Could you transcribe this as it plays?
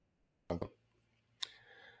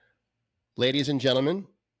Ladies and gentlemen,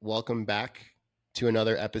 welcome back to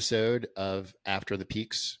another episode of After the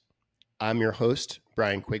Peaks. I'm your host,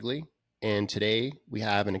 Brian Quigley, and today we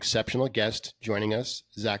have an exceptional guest joining us,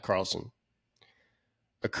 Zach Carlson.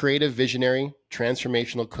 A creative visionary,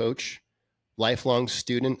 transformational coach, lifelong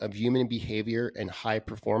student of human behavior and high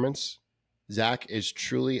performance, Zach is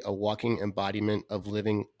truly a walking embodiment of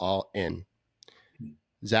living all in.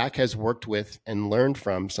 Zach has worked with and learned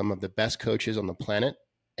from some of the best coaches on the planet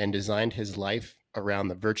and designed his life around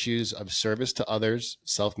the virtues of service to others,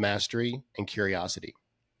 self-mastery, and curiosity.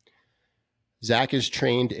 Zach is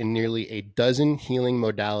trained in nearly a dozen healing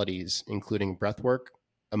modalities, including breathwork,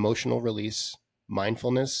 emotional release,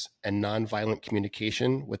 mindfulness, and nonviolent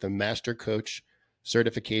communication with a master coach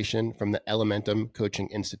certification from the Elementum Coaching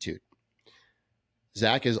Institute.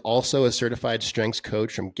 Zach is also a certified strengths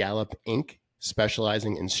coach from Gallup Inc.,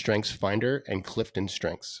 specializing in Strengths Finder and Clifton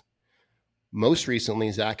Strengths. Most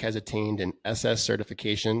recently, Zach has attained an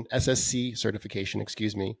SSC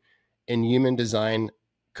certification, in human design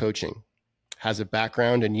coaching, has a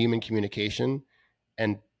background in human communication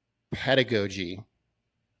and pedagogy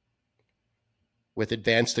with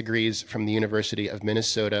advanced degrees from the University of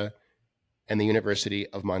Minnesota and the University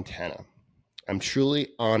of Montana. I'm truly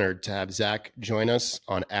honored to have Zach join us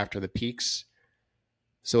on After the Peaks.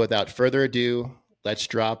 So without further ado, let's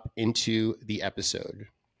drop into the episode.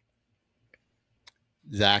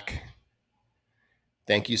 Zach,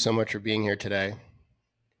 thank you so much for being here today.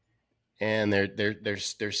 And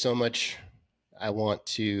there's so much I want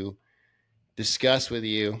to discuss with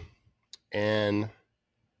you, and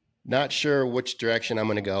not sure which direction I'm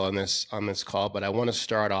going to go on this call, but I want to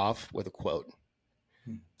start off with a quote.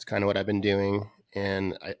 It's kind of what I've been doing,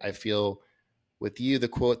 and I feel with you, the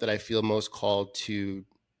quote that I feel most called to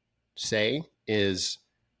say is,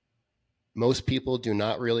 most people do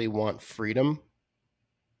not really want freedom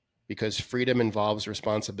because freedom involves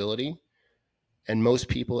responsibility, and most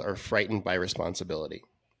people are frightened by responsibility.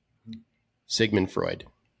 Sigmund Freud.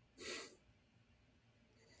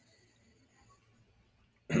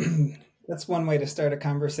 That's one way to start a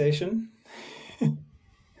conversation.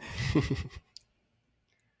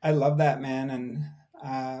 I love that, man. And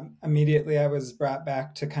immediately I was brought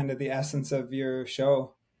back to kind of the essence of your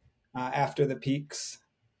show, After the Peaks.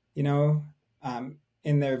 You know,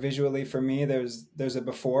 in there visually for me, there's a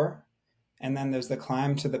before, and then there's the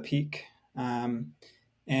climb to the peak.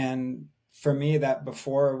 And for me, that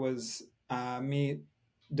before was me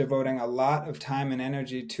devoting a lot of time and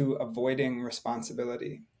energy to avoiding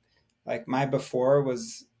responsibility. Like my before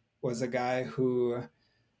was a guy who,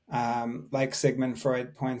 like Sigmund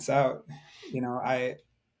Freud points out, you know, I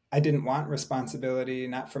didn't want responsibility,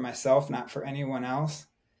 not for myself, not for anyone else.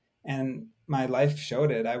 And my life showed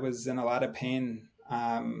it. I was in a lot of pain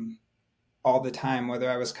all the time, whether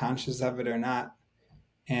I was conscious of it or not.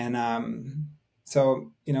 And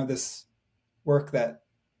so, you know, this work that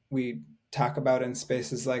we talk about in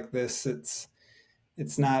spaces like this,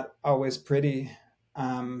 it's not always pretty.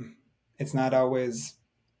 It's not always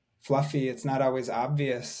fluffy. It's not always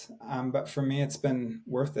obvious. But for me, it's been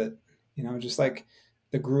worth it. You know, just like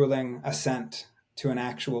the grueling ascent to an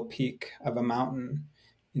actual peak of a mountain.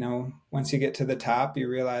 You know, once you get to the top, you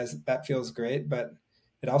realize that feels great, but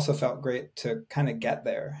it also felt great to kind of get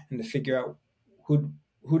there and to figure out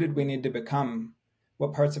who did we need to become?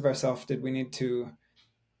 What parts of ourselves did we need to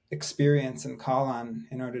experience and call on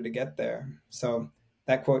in order to get there? So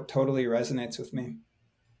that quote totally resonates with me.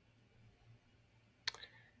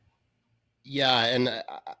 Yeah, and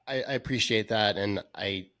I appreciate that. And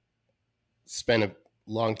I spent a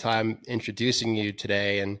long time introducing you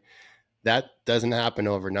today, and that doesn't happen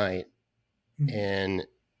overnight. Mm-hmm. And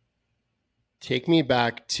take me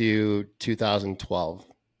back to 2012.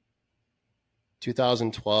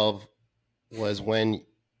 2012 was when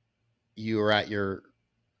you were at your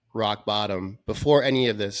rock bottom before any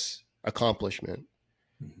of this accomplishment.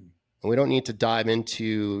 Mm-hmm. And we don't need to dive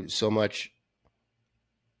into so much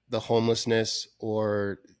the homelessness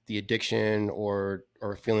or the addiction or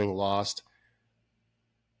feeling lost.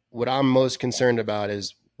 What I'm most concerned about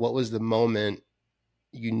is, what was the moment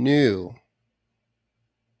you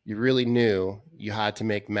really knew you had to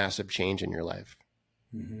make massive change in your life?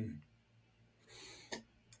 Mm-hmm.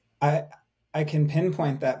 I can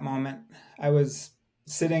pinpoint that moment. I was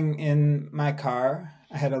sitting in my car.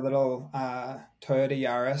 I had a little Toyota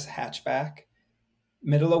Yaris hatchback,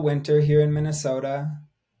 middle of winter here in Minnesota.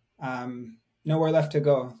 Nowhere left to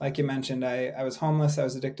go. Like you mentioned, I was homeless. I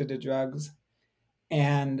was addicted to drugs.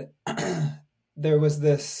 And there was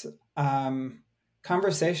this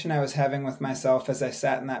conversation I was having with myself as I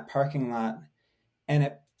sat in that parking lot. And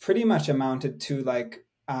it pretty much amounted to like,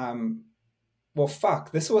 well,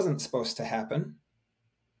 fuck, this wasn't supposed to happen.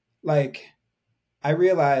 Like, I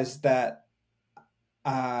realized that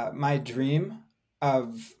my dream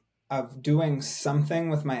of doing something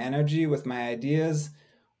with my energy, with my ideas,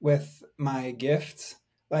 with my gifts,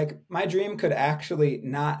 like my dream could actually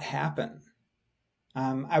not happen.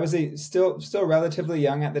 I was still relatively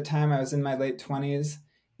young at the time. I was in my late 20s,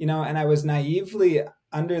 and I was naively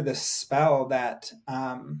under the spell that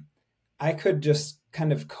I could just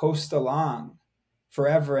kind of coast along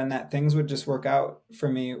forever and that things would just work out for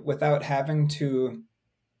me without having to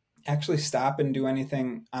actually stop and do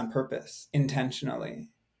anything on purpose, intentionally.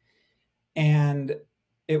 And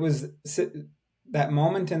it was that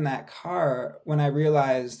moment in that car when I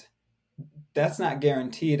realized that's not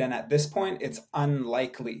guaranteed. And at this point, it's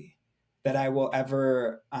unlikely that I will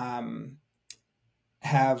ever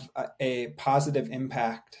have a positive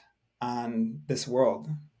impact on this world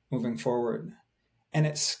moving forward. And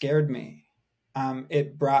it scared me.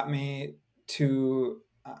 It brought me to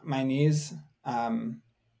my knees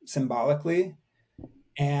symbolically.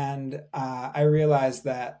 And I realized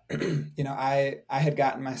that, I had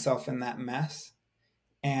gotten myself in that mess.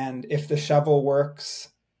 And if the shovel works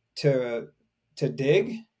to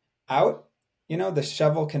dig out, the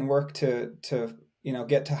shovel can work to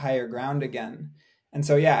get to higher ground again. And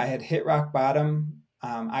so, yeah, I had hit rock bottom.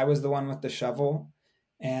 I was the one with the shovel.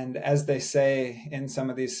 And as they say in some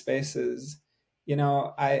of these spaces,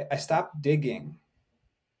 I stopped digging.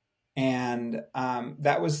 And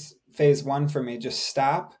that was phase one for me. Just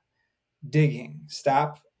stop digging,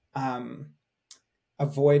 stop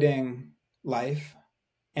avoiding life,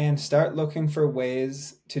 and start looking for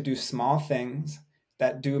ways to do small things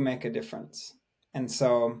that do make a difference. And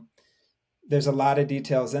so there's a lot of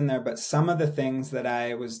details in there, but some of the things that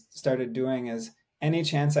I started doing is any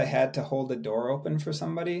chance I had to hold a door open for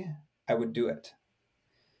somebody, I would do it.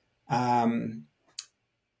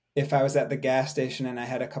 If I was at the gas station and I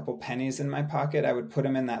had a couple pennies in my pocket, I would put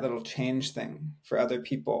them in that little change thing for other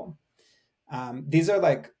people. These are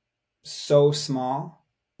like so small,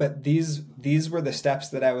 but these were the steps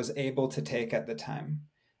that I was able to take at the time.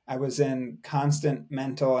 I was in constant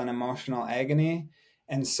mental and emotional agony.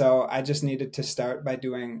 And so I just needed to start by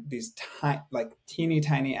doing these teeny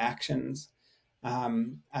tiny actions.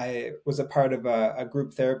 I was a part of a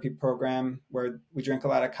group therapy program where we drink a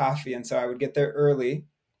lot of coffee. And so I would get there early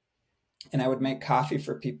and I would make coffee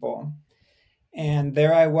for people. And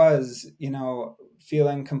there I was,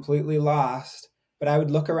 feeling completely lost. But I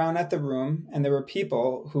would look around at the room and there were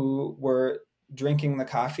people who were drinking the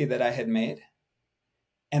coffee that I had made.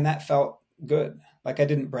 And that felt good. Like I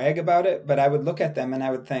didn't brag about it, but I would look at them and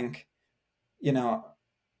I would think,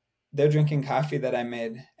 they're drinking coffee that I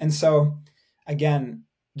made. And so again,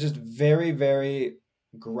 just very, very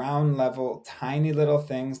ground level, tiny little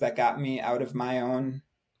things that got me out of my own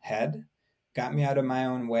head, got me out of my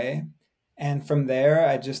own way. And from there,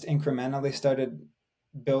 I just incrementally started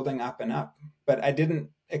building up and up. But I didn't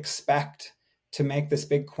expect to make this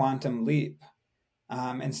big quantum leap.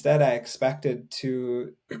 Instead, I expected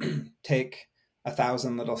to take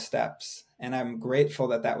 1,000 little steps. And I'm grateful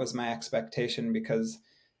that that was my expectation, because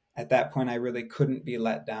at that point, I really couldn't be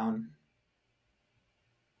let down.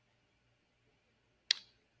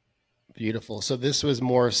 Beautiful. So this was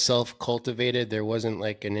more self-cultivated. There wasn't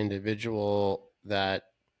like an individual that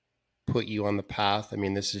put you on the path. I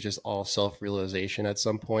mean, this is just all self-realization at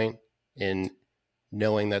some point in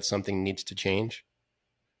knowing that something needs to change.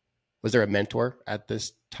 Was there a mentor at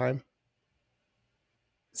this time?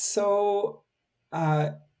 So,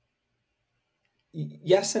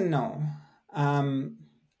 yes and no.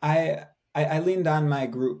 I leaned on my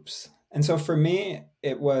groups. And so for me,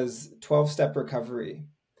 it was 12-step recovery.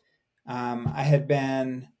 I had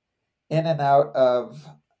been in and out of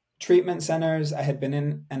treatment centers. I had been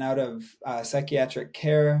in and out of psychiatric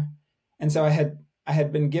care. And so I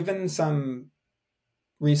had been given some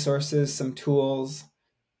resources, some tools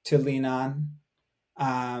to lean on.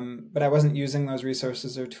 But I wasn't using those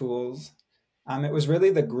resources or tools. It was really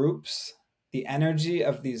the groups, the energy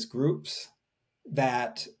of these groups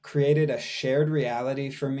that created a shared reality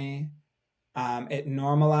for me. It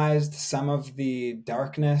normalized some of the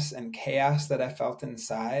darkness and chaos that I felt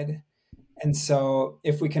inside. And so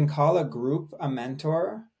if we can call a group a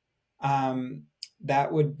mentor,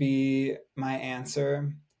 that would be my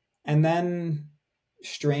answer. And then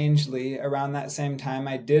strangely, around that same time,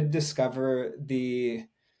 I did discover the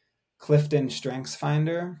Clifton Strengths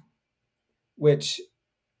Finder, which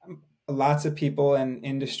lots of people in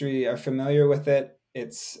industry are familiar with it.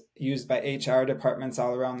 It's used by HR departments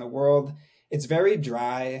all around the world. It's very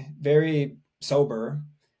dry, very sober,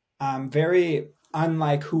 very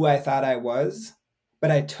unlike who I thought I was.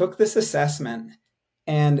 But I took this assessment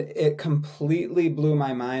and it completely blew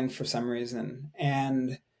my mind for some reason.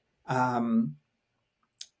 And, um,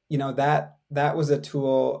 that was a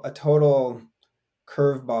tool, a total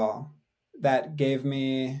curveball that gave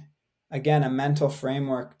me, again, a mental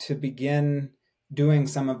framework to begin doing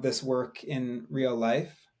some of this work in real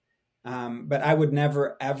life. But I would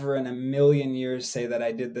never, ever in a million years say that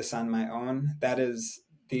I did this on my own. That is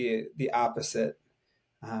the opposite.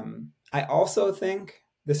 I also think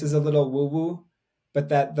this is a little woo woo, but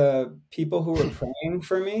that the people who were praying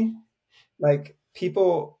for me, like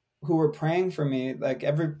people who were praying for me, like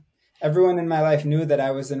everyone in my life knew that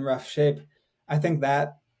I was in rough shape. I think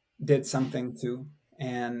that did something too,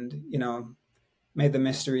 and made the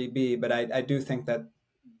mystery be. But I do think that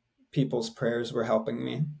people's prayers were helping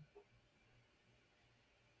me.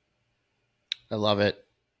 I love it.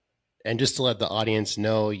 And just to let the audience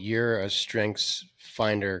know, you're a Strengths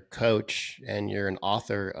Finder coach and you're an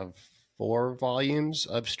author of 4 volumes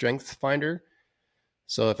of Strength Finder.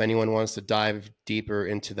 So if anyone wants to dive deeper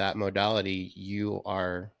into that modality, you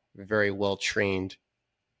are very well trained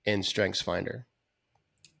in Strengths Finder.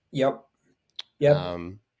 Yep. Yep.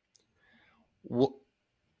 Um, wh-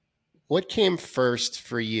 what came first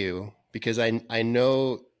for you? Because I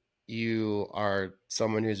know you are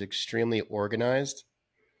someone who's extremely organized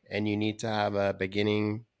and you need to have a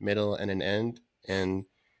beginning, middle, and an end. And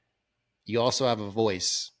you also have a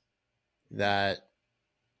voice that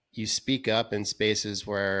you speak up in spaces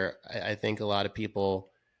where I think a lot of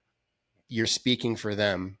people, you're speaking for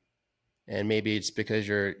them. And maybe it's because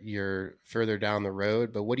you're further down the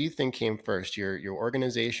road. But what do you think came first, your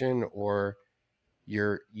organization or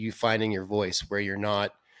you finding your voice where you're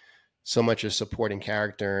not so much a supporting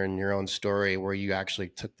character in your own story, where you actually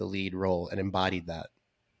took the lead role and embodied that?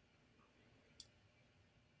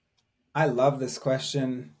 I love this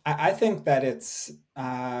question. I think that it's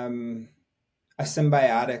a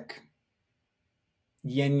symbiotic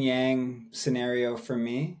yin yang scenario for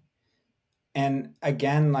me. And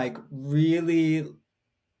again, like really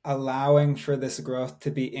allowing for this growth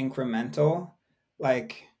to be incremental,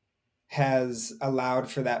 like has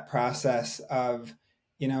allowed for that process of,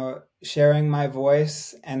 sharing my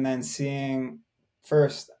voice and then seeing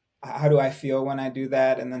first, how do I feel when I do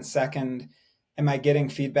that? And then second, am I getting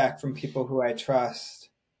feedback from people who I trust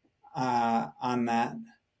on that?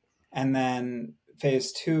 And then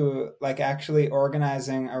phase two, like actually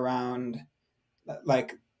organizing around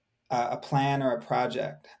like a plan or a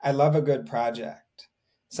project. I love a good project,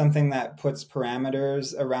 something that puts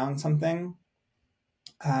parameters around something,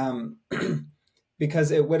 um,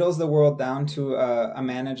 because it whittles the world down to a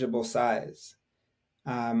manageable size.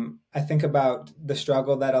 I think about the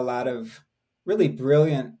struggle that a lot of really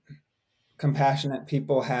brilliant, compassionate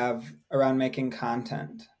people have around making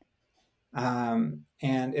content. And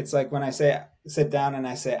it's like when I say, sit down and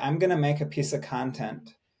I say, I'm going to make a piece of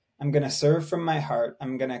content, I'm going to serve from my heart,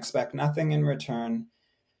 I'm going to expect nothing in return.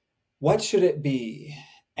 What should it be?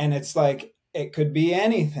 And it's like, it could be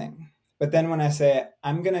anything. But then when I say,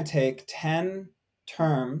 I'm going to take 10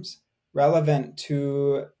 terms relevant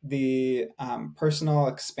to the personal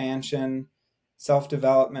expansion, self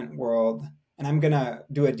development world, and I'm going to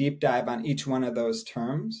do a deep dive on each one of those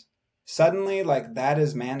terms, suddenly, like that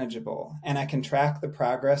is manageable. And I can track the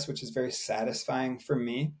progress, which is very satisfying for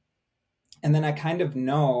me. And then I kind of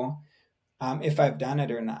know if I've done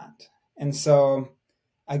it or not. And so,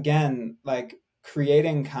 again, like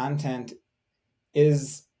creating content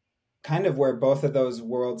is kind of where both of those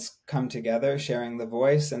worlds come together, sharing the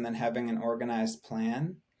voice and then having an organized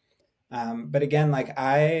plan. But again, like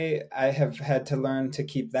I have had to learn to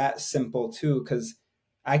keep that simple too, because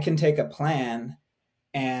I can take a plan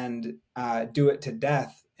and do it to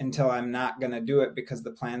death until I'm not going to do it because the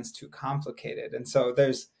plan's too complicated. And so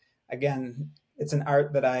again, it's an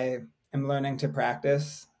art that I am learning to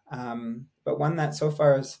practice, but one that so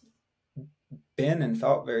far has been and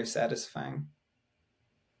felt very satisfying.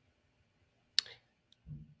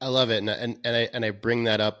 I love it, and I bring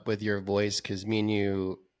that up with your voice because me and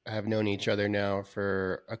you have known each other now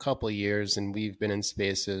for a couple of years, and we've been in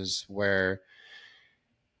spaces where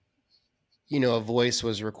a voice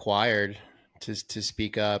was required to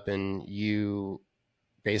speak up, and you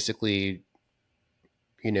basically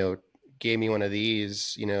you know gave me one of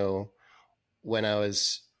these. When I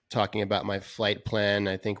was talking about my flight plan,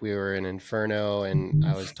 I think we were in Inferno, and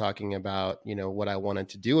I was talking about what I wanted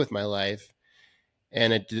to do with my life,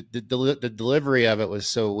 and the delivery of it was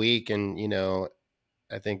so weak, and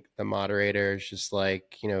I think the moderator is just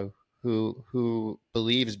like, who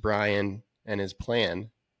believes Brian and his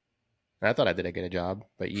plan. And I thought I did a good job,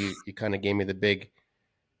 but you kind of gave me the big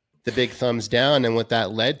thumbs down. And what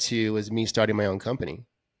that led to was me starting my own company.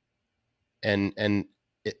 And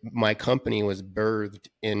my company was birthed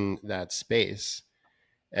in that space.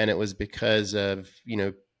 And it was because of,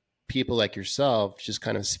 people like yourself just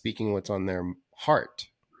kind of speaking what's on their heart.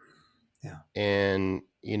 Yeah. And,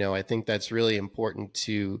 I think that's really important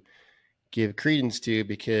to give credence to,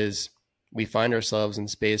 because we find ourselves in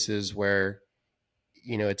spaces where,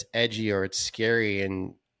 it's edgy or it's scary,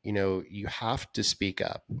 and, you have to speak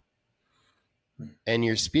up. And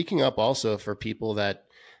you're speaking up also for people that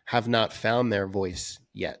have not found their voice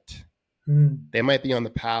yet. They might be on the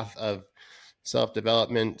path of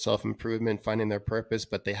self-development, self-improvement, finding their purpose,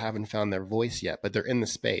 but they haven't found their voice yet, but they're in the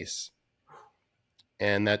space.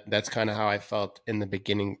 And that's kind of how I felt in the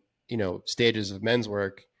beginning, stages of men's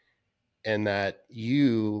work, and that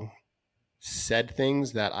you said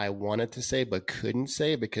things that I wanted to say but couldn't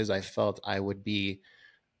say because I felt I would be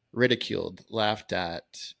ridiculed, laughed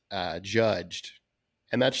at, judged.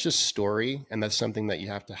 And that's just story, and that's something that you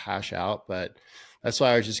have to hash out. But that's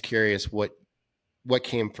why I was just curious, what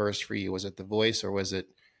came first for you? Was it the voice, or was it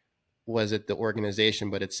the organization?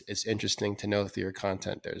 But it's interesting to know through your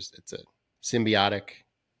content, it's a symbiotic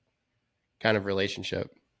kind of relationship.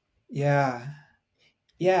 Yeah.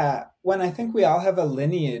 Yeah. When I think we all have a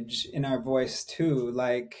lineage in our voice too.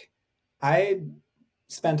 Like, I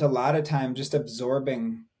spent a lot of time just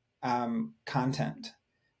absorbing content,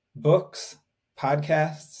 books,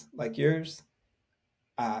 podcasts like yours,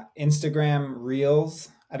 Instagram reels.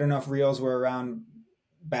 I don't know if reels were around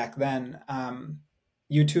back then.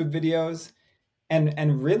 YouTube videos,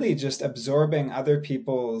 and really just absorbing other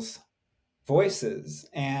people's voices.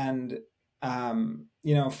 And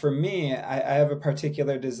for me, I have a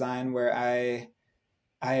particular design where I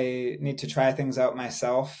need to try things out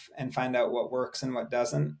myself and find out what works and what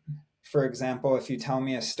doesn't. For example, if you tell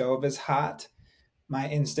me a stove is hot, my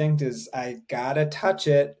instinct is I gotta touch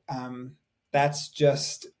it. That's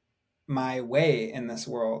just my way in this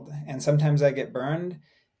world. And sometimes I get burned,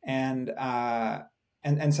 and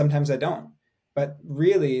sometimes I don't. But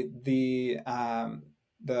really, the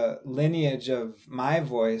lineage of my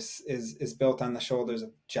voice is built on the shoulders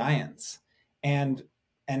of giants, and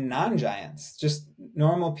non-giants, just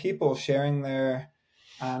normal people sharing their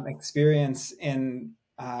experience in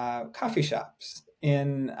coffee shops,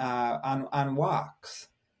 in on walks.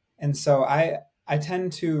 And so I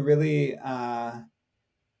tend to really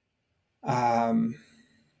um,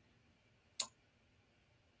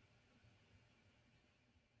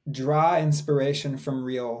 draw inspiration from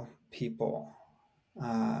real people.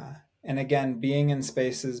 And again, being in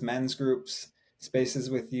spaces, men's groups, spaces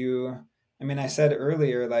with you. I mean, I said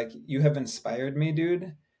earlier, like, you have inspired me,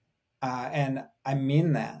 dude. And I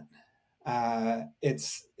mean that.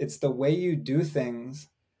 It's the way you do things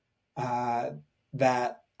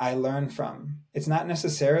that I learn from. It's not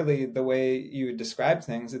necessarily the way you describe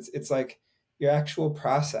things. It's like your actual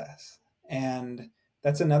process. And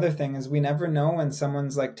that's another thing, is we never know when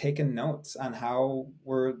someone's like taking notes on how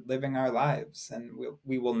we're living our lives, and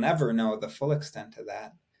we will never know the full extent of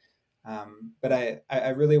that. But I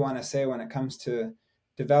really want to say, when it comes to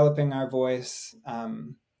developing our voice,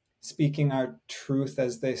 speaking our truth,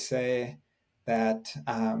 as they say, that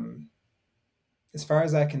as far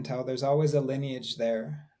as I can tell, there's always a lineage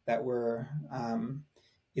there that we're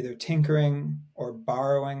either tinkering or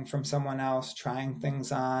borrowing from someone else, trying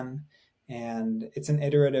things on. And it's an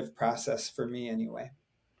iterative process for me anyway.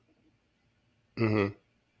 Mm-hmm.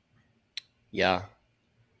 Yeah.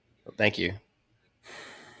 Well, thank you.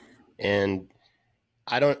 And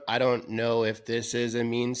I don't know if this is a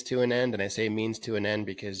means to an end. And I say means to an end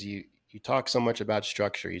because you talk so much about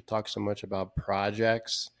structure. You talk so much about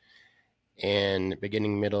projects and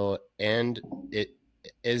beginning, middle, end.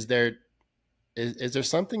 Is there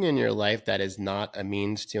something in your life that is not a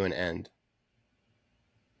means to an end?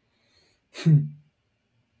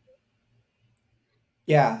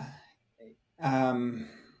 Yeah. Um,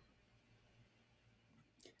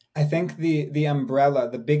 I think the umbrella,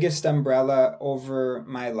 the biggest umbrella over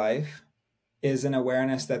my life, is an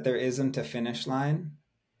awareness that there isn't a finish line.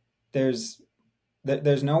 There's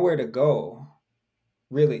there's nowhere to go,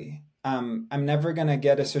 really. I'm never gonna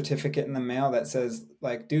get a certificate in the mail that says,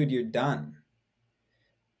 like, dude, you're done.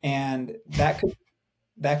 And that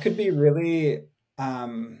could be really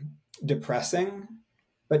depressing.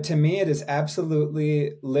 But to me, it is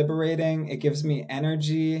absolutely liberating. It gives me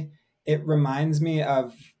energy. It reminds me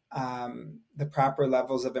of the proper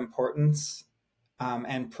levels of importance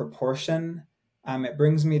and proportion. It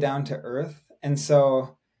brings me down to earth. And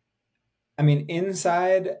so, I mean,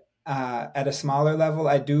 inside, at a smaller level,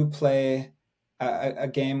 I do play a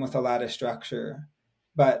game with a lot of structure,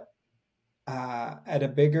 but at a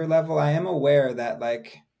bigger level, I am aware that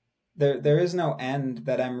like there is no end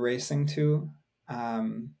that I'm racing to.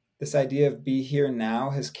 This idea of be here now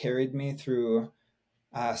has carried me through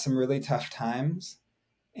some really tough times,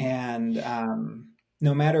 and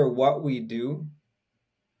no matter what we do,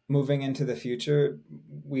 moving into the future,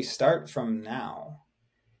 we start from now.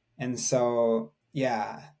 And so,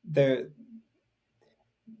 yeah, there.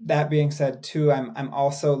 That being said, too, I'm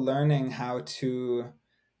also learning how to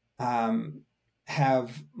um,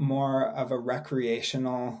 have more of a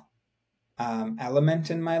recreational element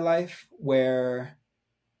in my life where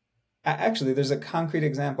actually there's a concrete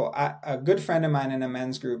example. A good friend of mine in a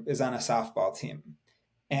men's group is on a softball team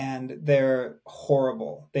and they're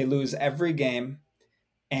horrible. They lose every game.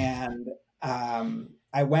 And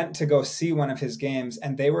I went to go see one of his games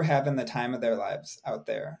and they were having the time of their lives out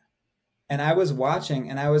there. And I was watching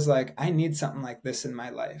and I was like, I need something like this in my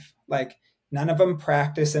life. Like, none of them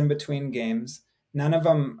practice in between games. None of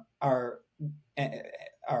them are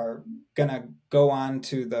gonna go on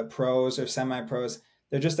to the pros or semi-pros.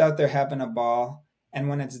 They're just out there having a ball. And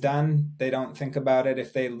when it's done, they don't think about it.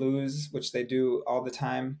 If they lose, which they do all the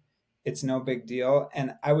time, it's no big deal.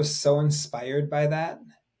 And I was so inspired by that.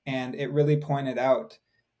 And it really pointed out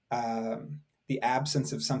the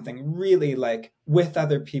absence of something really like with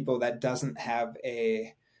other people that doesn't have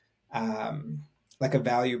a like a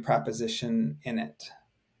value proposition in it.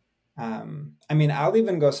 I mean, I'll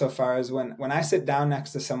even go so far as when I sit down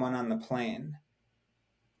next to someone on the plane,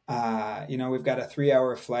 you know, we've got a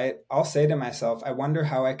 3-hour flight. I'll say to myself, I wonder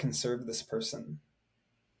how I can serve this person.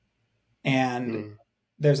 And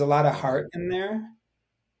there's a lot of heart in there,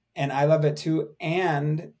 and I love it too.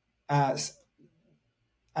 And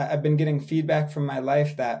I've been getting feedback from my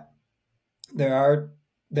life that there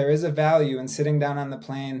is a value in sitting down on the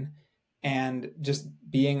plane and just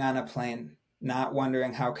being on a plane, not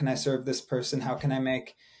wondering how can I serve this person, how can I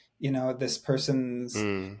make, you know, this person's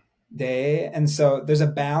day. And so there's a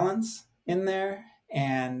balance in there,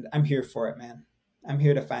 and I'm here for it, man. I'm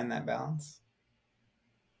here to find that balance.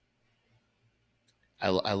 I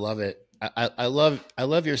love it. I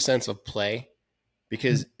love your sense of play,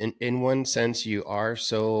 because in one sense you are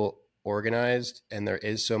so organized and there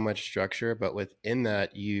is so much structure, but within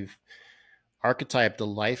that you've archetyped a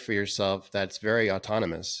life for yourself that's very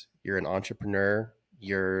autonomous. You're an entrepreneur.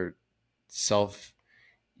 You're self,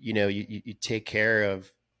 you know, you take care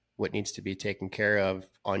of what needs to be taken care of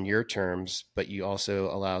on your terms, but you also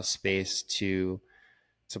allow space to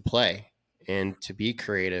play and to be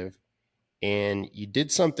creative. And you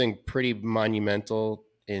did something pretty monumental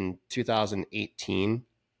in 2018.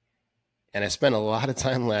 And I spent a lot of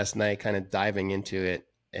time last night kind of diving into it.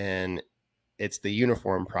 And it's the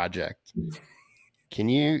Uniform Project. Can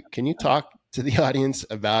you talk to the audience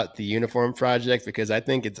about the Uniform Project? Because I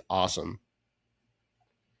think it's awesome.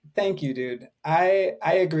 Thank you, dude. I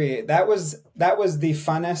agree. That was the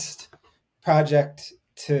funnest project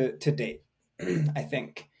to date, I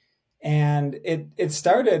think. And it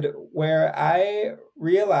started where I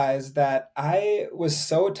realized that I was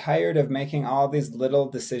so tired of making all these little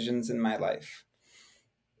decisions in my life.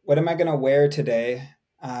 What am I going to wear today?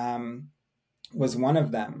 Was one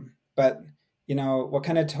of them. But, you know, what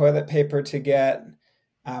kind of toilet paper to get?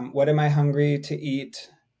 What am I hungry to eat?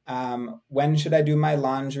 When should I do my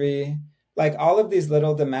laundry? Like all of these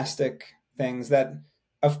little domestic things that,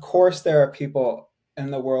 of course, there are people in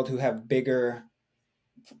the world who have bigger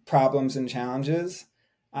problems and challenges.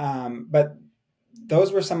 But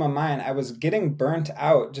those were some of mine. I was getting burnt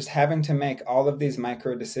out just having to make all of these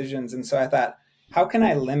micro decisions. And so I thought, how can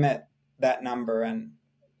I limit that number? And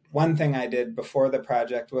one thing I did before the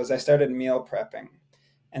project was I started meal prepping.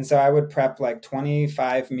 And so I would prep like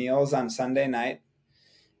 25 meals on Sunday night.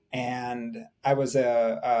 And I was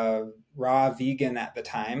a raw vegan at the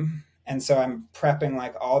time. And so I'm prepping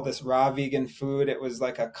like all this raw vegan food. It was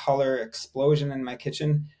like a color explosion in my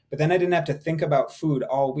kitchen. But then I didn't have to think about food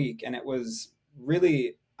all week. And it was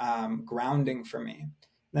really grounding for me.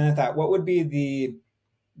 Then I thought, what would be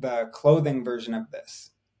the clothing version of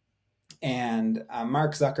this? And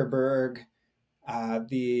Mark Zuckerberg,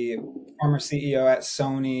 the former CEO at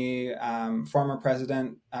Sony, former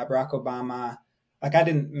president Barack Obama, like I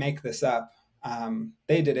didn't make this up.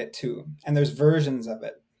 They did it too. And there's versions of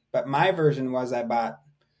it. But my version was I bought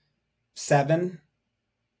 7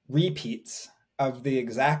 repeats of the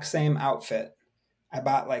exact same outfit. I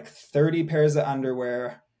bought like 30 pairs of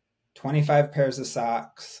underwear, 25 pairs of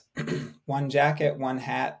socks, 1 jacket, 1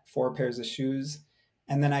 hat, 4 pairs of shoes.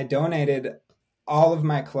 And then I donated all of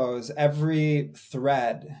my clothes, every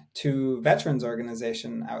thread, to veterans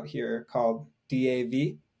organization out here called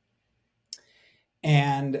DAV.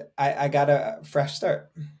 And I got a fresh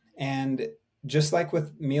start. And just like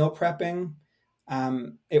with meal prepping,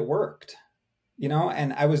 it worked, you know,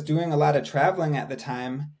 and I was doing a lot of traveling at the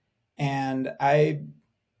time, and I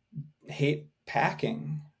hate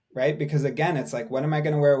packing, right? Because again, it's like, what am I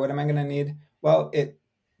going to wear? What am I going to need? Well, it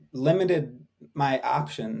limited my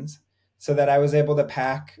options so that I was able to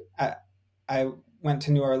pack. I went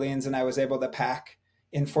to New Orleans and I was able to pack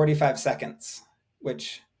in 45 seconds,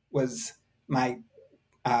 which was my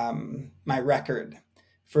my record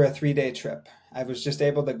for a 3 day trip. I was just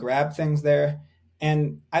able to grab things there,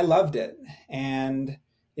 and I loved it. And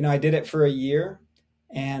you know, I did it for a year,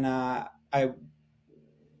 and I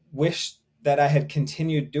wish that I had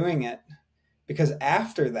continued doing it, because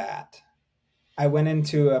after that, I went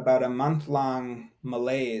into about a month long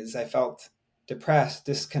malaise. I felt depressed,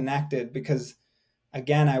 disconnected, because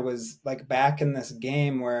again, I was like back in this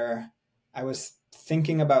game where I was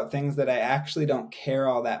thinking about things that I actually don't care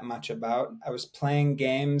all that much about. I was playing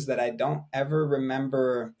games that I don't ever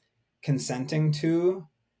remember consenting to.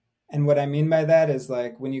 And what I mean by that is,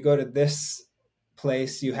 like, when you go to this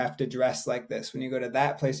place, you have to dress like this. When you go to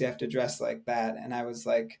that place, you have to dress like that. And I was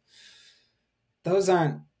like, those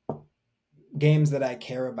aren't games that I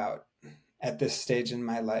care about at this stage in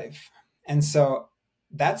my life. And so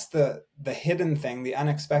that's the hidden thing, the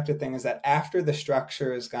unexpected thing, is that after the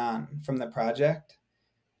structure is gone from the project,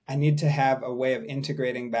 I need to have a way of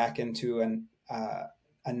integrating back into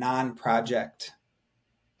a non-project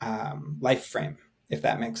life frame, if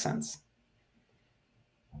that makes sense.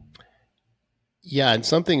 Yeah, and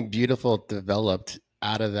something beautiful developed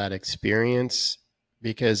out of that experience,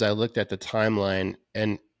 because I looked at the timeline.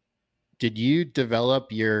 And did you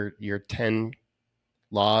develop your 10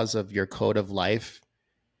 laws of your code of life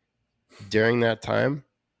during that time?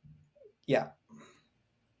 Yeah.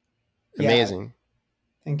 Amazing. Yeah.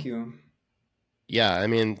 Thank you. Yeah, I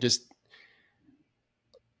mean, just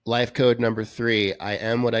life code number 3, I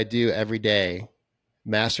am what I do every day.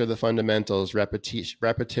 Master the fundamentals.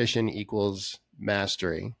 Repetition equals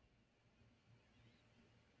mastery.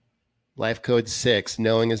 Life code 6,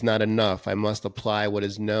 knowing is not enough. I must apply what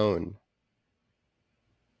is known.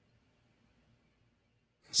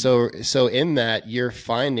 So in that, you're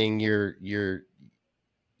finding you're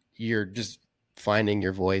just finding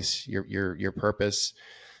your voice, your purpose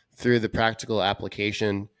through the practical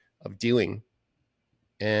application of doing.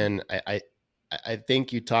 And I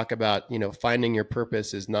think you talk about, you know, finding your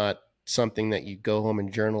purpose is not something that you go home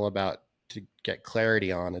and journal about to get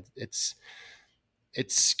clarity on. It's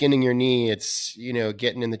skinning your knee. It's, you know,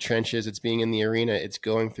 getting in the trenches. It's being in the arena. It's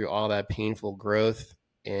going through all that painful growth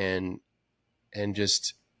and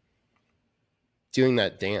just doing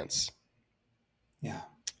that dance. Yeah.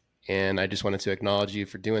 And I just wanted to acknowledge you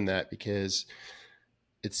for doing that, because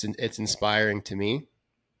it's inspiring to me.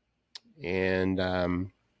 And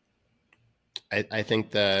I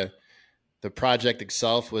think the project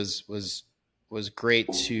itself was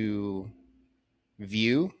great to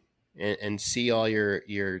view and see all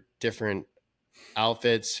your different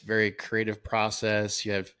outfits. Very creative process.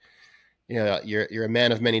 You have, you know, you're a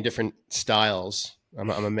man of many different styles. I'm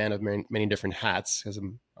a man of many different hats, because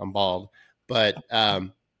I'm bald. But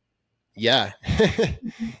yeah,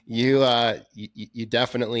 you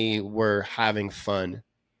definitely were having fun.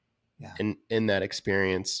 Yeah. In that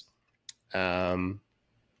experience. Tell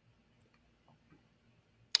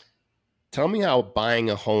me how buying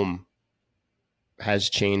a home has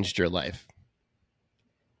changed your life.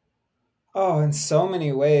 Oh, in so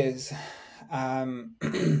many ways.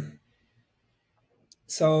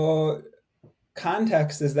 So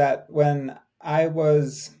context is that when I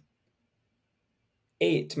was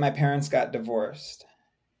 8, my parents got divorced,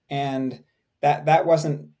 and that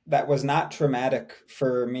was not traumatic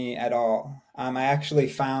for me at all. I actually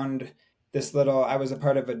found this little. I was a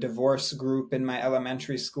part of a divorce group in my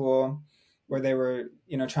elementary school where they were,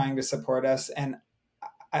 you know, trying to support us, and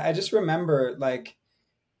I just remember, like,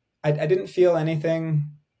 I didn't feel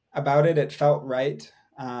anything about it. It felt right,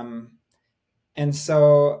 and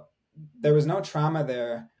so there was no trauma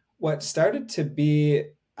there. What started to be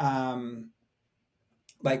um,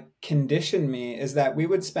 like condition me is that we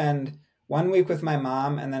would spend 1 week with my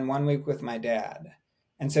mom and then 1 week with my dad.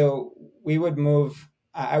 And so we would move,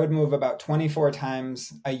 I would move about 24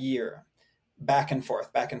 times a year, back and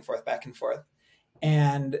forth, back and forth, back and forth.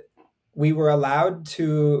 And we were allowed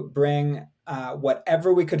to bring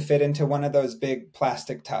whatever we could fit into one of those big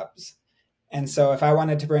plastic tubs. And so if I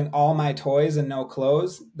wanted to bring all my toys and no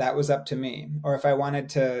clothes, that was up to me. Or if I wanted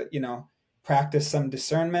to, you know, practice some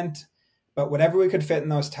discernment, but whatever we could fit in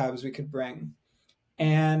those tubs, we could bring.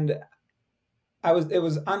 And it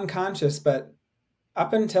was unconscious, but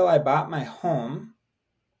up until I bought my home,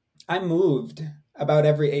 I moved about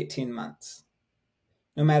every 18 months.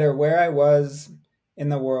 No matter where I was in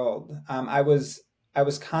the world, I was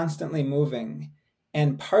constantly moving.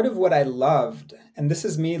 And part of what I loved, and this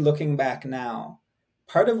is me looking back now,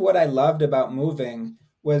 part of what I loved about moving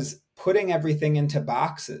was putting everything into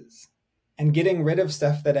boxes and getting rid of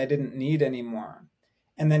stuff that I didn't need anymore,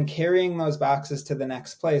 and then carrying those boxes to the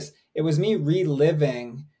next place. It was me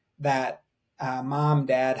reliving that mom,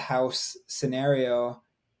 dad, house scenario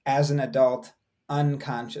as an adult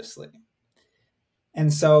unconsciously.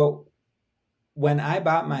 And so when I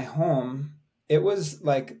bought my home, it was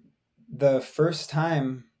like the first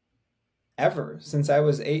time ever since I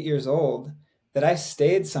was 8 years old that I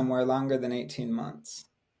stayed somewhere longer than 18 months.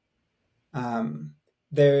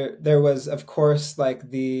 There was, of course, like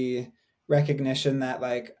the recognition that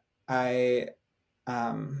like I,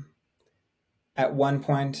 at one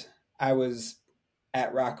point I was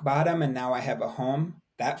at rock bottom and now I have a home.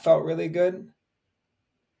 That felt really good.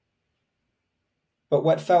 But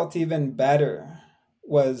what felt even better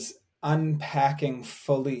was unpacking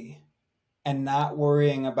fully and not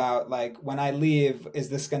worrying about like, when I leave, is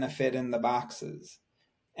this going to fit in the boxes?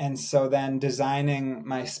 And so then designing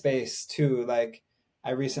my space too, like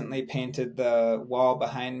I recently painted the wall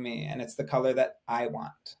behind me and it's the color that I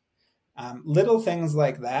want. Little things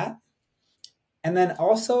like that. And then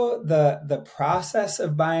also the process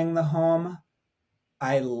of buying the home,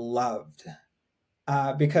 I loved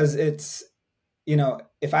because it's,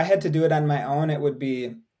 if I had to do it on my own, it would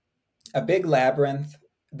be a big labyrinth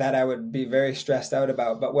that I would be very stressed out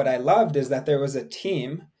about. But what I loved is that there was a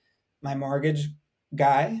team, my mortgage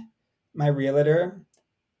guy, my realtor,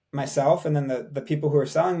 myself, and then the people who were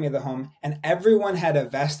selling me the home, and everyone had a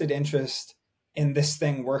vested interest in this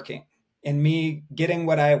thing working, in me getting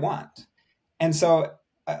what I want. And so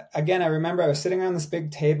again, I remember I was sitting around this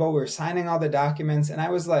big table, we were signing all the documents, and I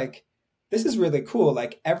was like, this is really cool.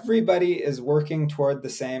 Like everybody is working toward the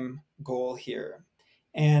same goal here.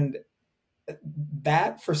 And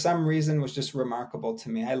that for some reason was just remarkable to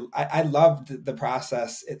me. I loved the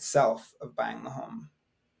process itself of buying the home.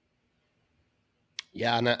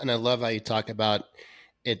 Yeah, and I love how you talk about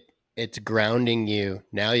it. It's grounding you.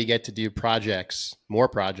 Now you get to do projects, more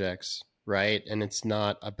projects, right? And it's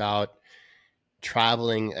not about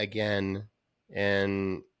traveling again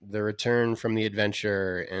and the return from the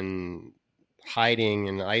adventure and hiding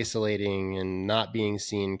and isolating and not being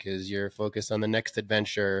seen because you're focused on the next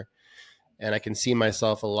adventure. And I can see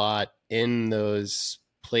myself a lot in those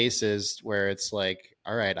places where it's like,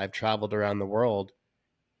 all right, I've traveled around the world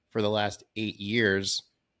for the last 8 years.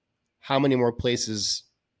 How many more places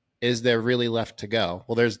is there really left to go?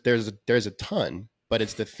 Well, there's a ton, but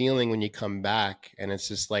it's the feeling when you come back and it's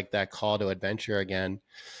just like that call to adventure again.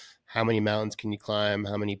 How many mountains can you climb?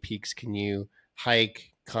 How many peaks can you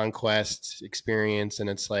hike, conquest, experience? And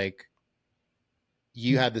it's like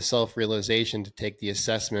you have the self-realization to take the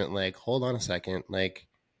assessment like, hold on a second, like,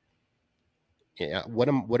 yeah, what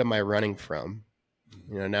am I running from?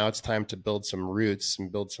 Now it's time to build some roots and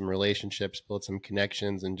build some relationships, build some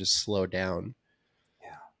connections, and just slow down.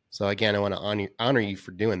 Yeah. So again, I want to honor you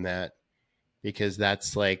for doing that, because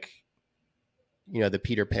that's like, the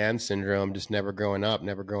Peter Pan syndrome, just never growing up,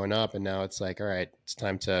 and now it's like, all right, it's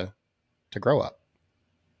time to grow up.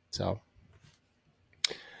 So,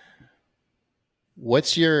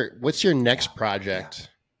 what's your next project? Yeah.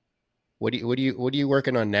 What are you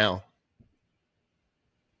working on now?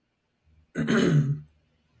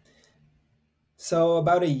 So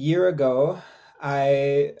about a year ago,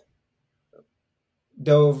 I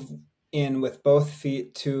dove in with both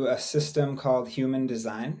feet to a system called Human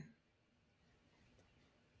Design.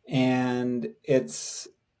 And it's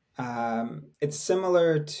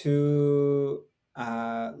similar to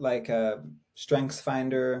like a Strengths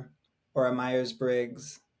Finder or a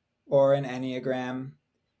Myers-Briggs or an Enneagram,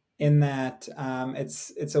 in that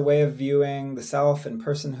it's a way of viewing the self and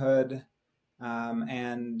personhood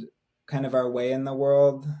and kind of our way in the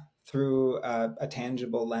world through a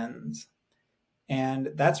tangible lens. And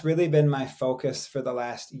that's really been my focus for the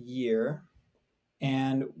last year.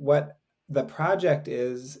 And what the project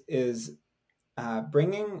is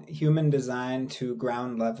bringing human design to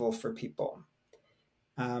ground level for people.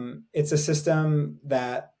 It's a system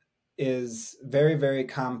that is very, very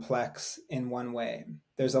complex in one way.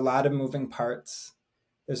 There's a lot of moving parts.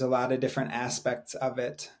 There's a lot of different aspects of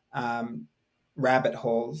it, rabbit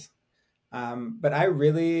holes. But I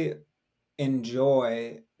really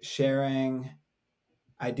enjoy sharing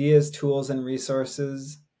ideas, tools, and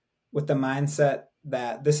resources with the mindset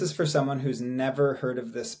that this is for someone who's never heard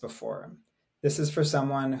of this before. This is for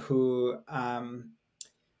someone who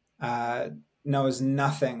knows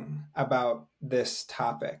nothing about this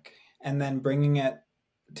topic, and then bringing it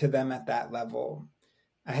to them at that level.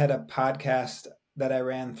 I had a podcast that I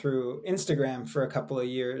ran through Instagram for a couple of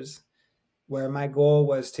years where my goal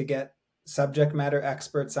was to get subject matter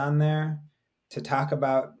experts on there to talk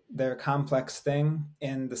about their complex thing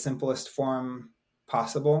in the simplest form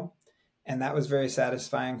possible. And that was very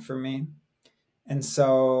satisfying for me. And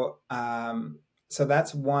so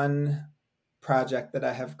that's one project that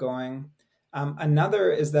I have going.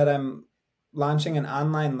 Another is that I'm launching an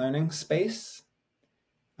online learning space.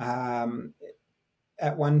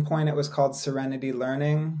 At one point, it was called Serenity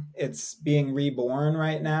Learning. It's being reborn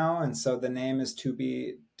right now, and so the name is To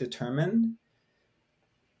Be Determined.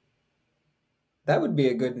 That would be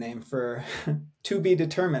a good name for To Be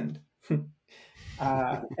Determined,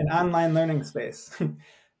 an online learning space.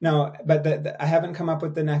 No, but I haven't come up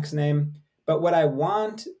with the next name. But what I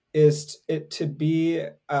want is it to be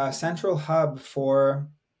a central hub for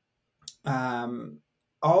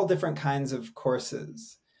all different kinds of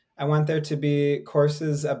courses. I want there to be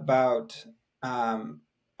courses about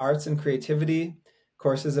arts and creativity,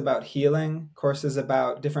 courses about healing, courses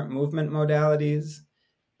about different movement modalities,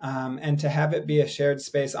 and to have it be a shared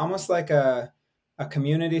space, almost like a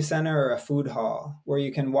community center or a food hall, where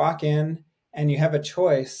you can walk in and you have a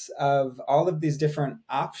choice of all of these different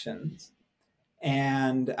options.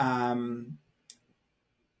 And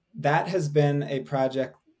that has been a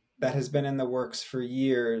project that has been in the works for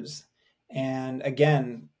years. And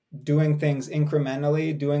again, doing things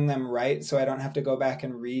incrementally, doing them right, so I don't have to go back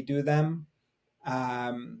and redo them.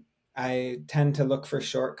 I tend to look for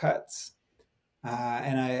shortcuts,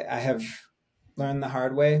 and I have learned the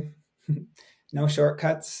hard way. No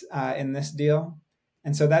shortcuts in this deal.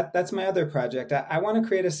 And so that's my other project. I want to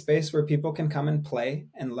create a space where people can come and play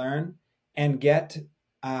and learn and get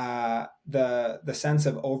the sense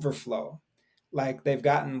of overflow. Like they've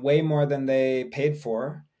gotten way more than they paid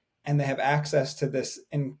for, and they have access to this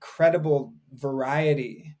incredible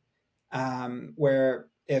variety where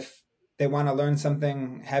if they want to learn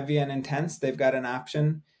something heavy and intense, they've got an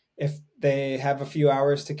option. If they have a few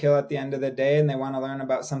hours to kill at the end of the day and they want to learn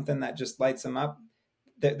about something that just lights them up,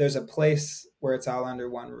 there's a place where it's all under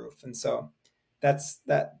one roof. And so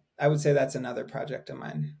I would say that's another project of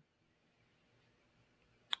mine.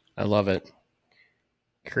 I love it.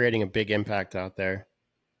 Creating a big impact out there.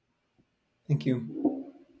 Thank you.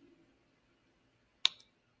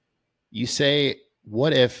 You say,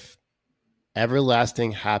 what if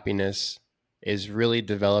everlasting happiness is really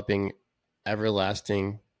developing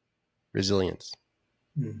everlasting resilience?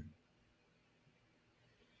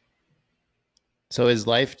 So is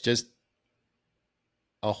life just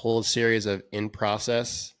a whole series of in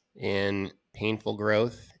process and painful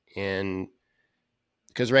growth? And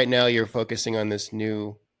because right now you're focusing on this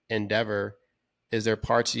new endeavor, is there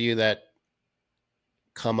parts of you that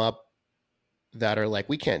come up that are like,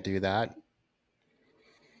 we can't do that?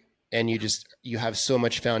 And you have so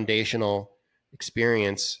much foundational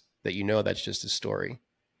experience that you know that's just a story.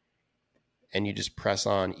 And you just press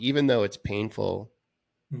on. Even though it's painful,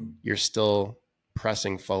 you're still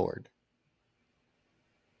pressing forward.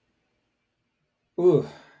 Ooh.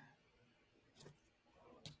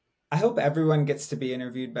 I hope everyone gets to be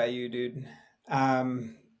interviewed by you, dude.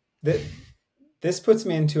 This puts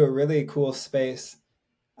me into a really cool space.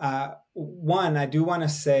 One, I do want to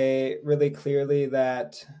say really clearly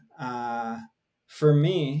that for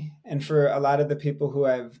me and for a lot of the people who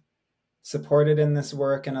I've supported in this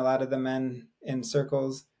work and a lot of the men in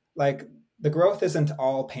circles, like the growth isn't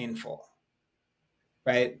all painful,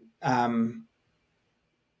 right? I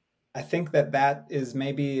think that is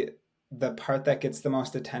maybe the part that gets the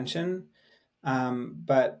most attention.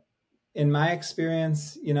 But in my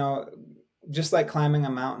experience, just like climbing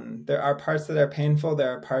a mountain, there are parts that are painful.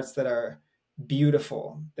 There are parts that are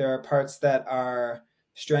beautiful. There are parts that are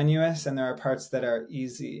strenuous, and there are parts that are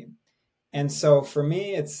easy. And so for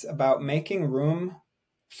me, it's about making room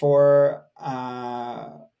for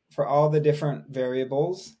all the different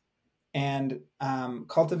variables and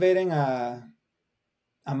cultivating a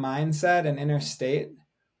mindset, an inner state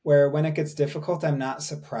where when it gets difficult, I'm not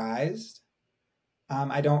surprised.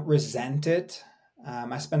 I don't resent it.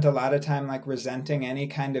 I spent a lot of time like resenting any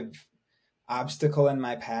kind of obstacle in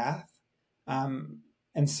my path.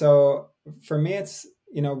 And so for me, it's,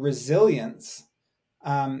 resilience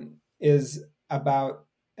is about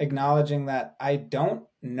acknowledging that I don't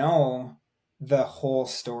know the whole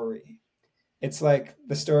story. It's like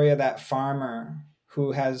the story of that farmer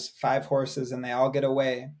who has 5 horses and they all get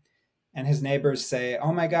away. And his neighbors say,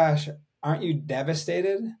 "Oh my gosh, aren't you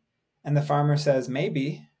devastated?" And the farmer says,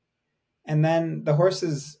 "Maybe." And then the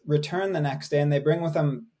horses return the next day and they bring with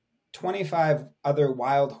them 25 other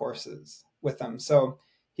wild horses with them. So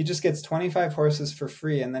he just gets 25 horses for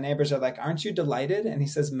free. And the neighbors are like, "Aren't you delighted?" And he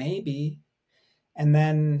says, "Maybe." And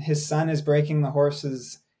then his son is breaking the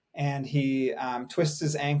horses and he twists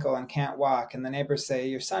his ankle and can't walk. And the neighbors say,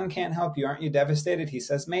 "Your son can't help you. Aren't you devastated?" He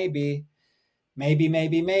says, "Maybe." Maybe,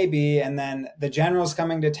 maybe, maybe. And then the general's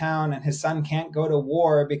coming to town and his son can't go to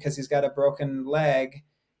war because he's got a broken leg.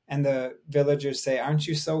 And the villagers say, "Aren't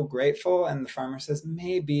you so grateful?" And the farmer says,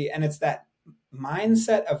 "Maybe." And it's that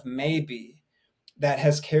mindset of maybe that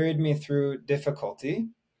has carried me through difficulty,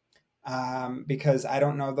 because I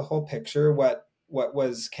don't know the whole picture. What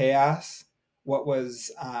was chaos, what was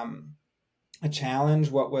a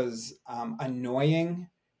challenge, what was annoying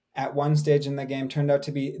at one stage in the game turned out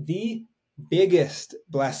to be the biggest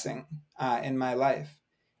blessing in my life.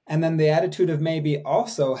 And then the attitude of maybe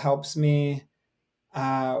also helps me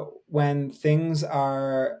when things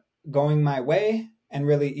are going my way and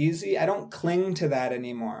really easy. I don't cling to that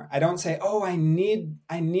anymore. I don't say, "Oh, I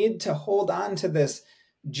need to hold on to this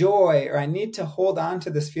joy," or "I need to hold on to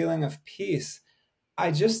this feeling of peace."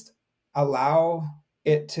 I just allow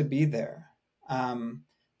it to be there.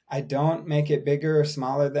 I don't make it bigger or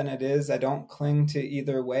smaller than it is. I don't cling to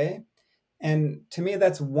either way. And to me,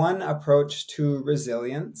 that's one approach to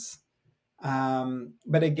resilience.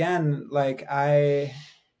 But again, like I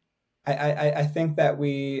think that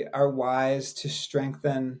we are wise to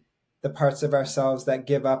strengthen the parts of ourselves that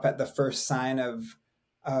give up at the first sign of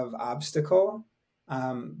obstacle.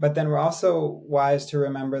 But then we're also wise to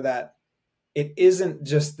remember that it isn't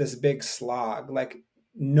just this big slog. Like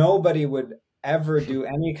nobody would ever do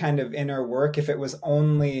any kind of inner work if it was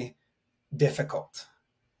only difficult,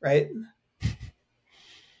 right?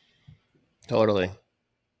 Totally.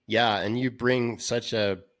 Yeah. And you bring such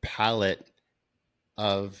a palette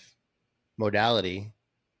of modality.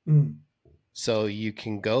 So you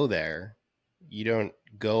can go there. You don't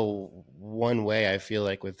go one way. I feel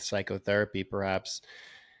like with psychotherapy, perhaps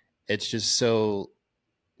it's just so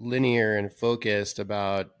linear and focused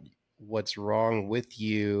about what's wrong with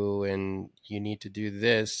you and you need to do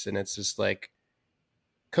this. And it's just like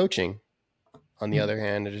coaching. On the other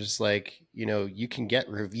hand, it's just like, you can get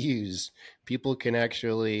reviews. People can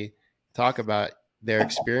actually talk about their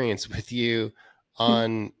experience with you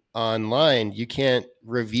online. You can't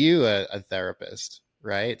review a therapist,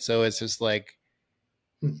 right? So it's just like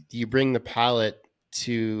you bring the palette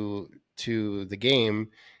to the game.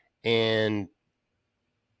 And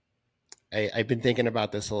I've been thinking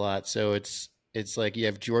about this a lot. So it's like you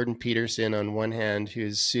have Jordan Peterson on one hand,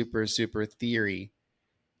 who's super, super theory.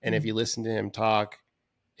 And if you listen to him talk,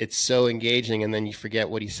 it's so engaging, and then you forget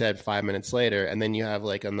what he said 5 minutes later. And then you have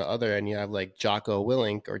like on the other end, you have like Jocko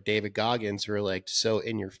Willink or David Goggins, who are like so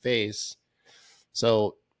in your face.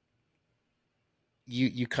 So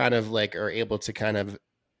you kind of like are able to kind of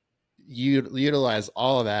utilize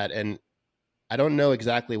all of that. And I don't know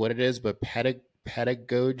exactly what it is, but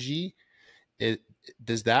pedagogy, it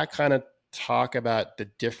does that kind of talk about the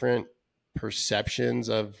different perceptions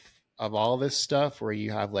of all this stuff, where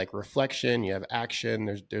you have like reflection, you have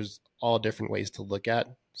action, there's all different ways to look at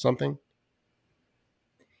something.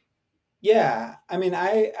 Yeah, I mean,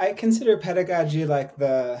 I consider pedagogy like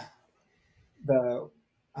the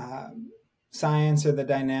science or the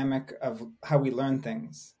dynamic of how we learn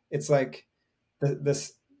things. It's like the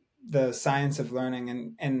the science of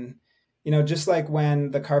learning, and just like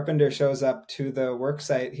when the carpenter shows up to the work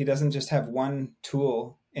site, he doesn't just have one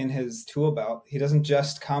tool in his tool belt. He doesn't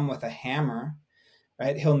just come with a hammer,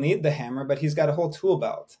 right? He'll need the hammer, but he's got a whole tool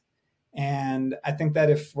belt. And I think that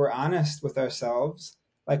if we're honest with ourselves,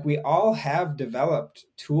 like we all have developed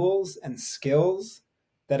tools and skills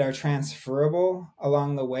that are transferable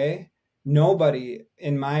along the way. Nobody,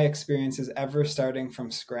 in my experience, is ever starting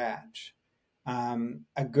from scratch.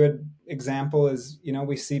 A good example is,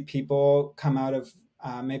 we see people come out of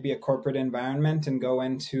maybe a corporate environment and go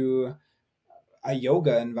into a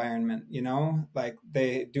yoga environment, like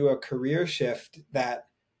they do a career shift that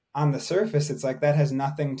on the surface, it's like that has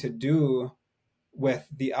nothing to do with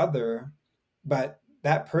the other, but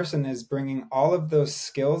that person is bringing all of those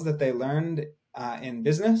skills that they learned in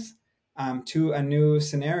business to a new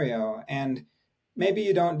scenario. And maybe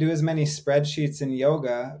you don't do as many spreadsheets in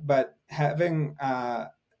yoga, but having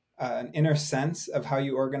an inner sense of how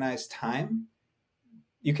you organize time,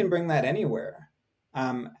 you can bring that anywhere.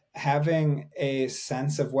 Having a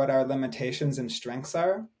sense of what our limitations and strengths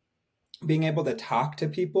are, being able to talk to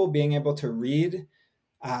people, being able to read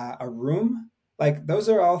a room. Like those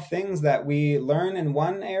are all things that we learn in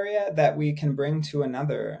one area that we can bring to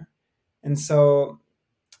another. And so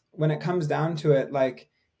when it comes down to it, like,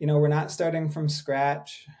 we're not starting from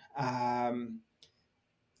scratch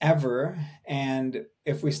ever. And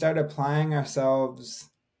if we start applying ourselves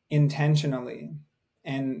intentionally,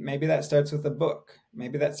 and maybe that starts with a book,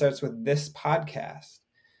 maybe that starts with this podcast,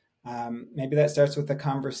 maybe that starts with a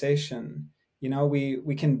conversation.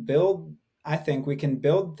 We can build. I think we can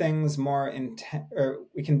build things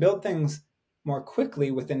we can build things more quickly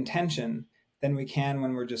with intention than we can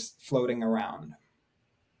when we're just floating around.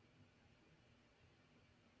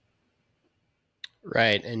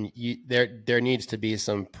 Right. And there needs to be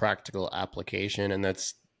some practical application. And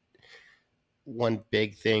that's one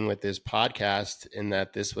big thing with this podcast, in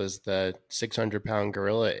that this was the 600-pound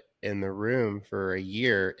gorilla in the room for a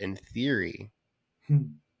year in theory,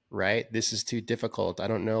 right? This is too difficult. I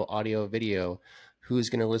don't know audio, video.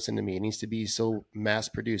 Who's going to listen to me? It needs to be so mass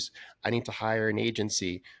produced. I need to hire an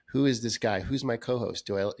agency. Who is this guy? Who's my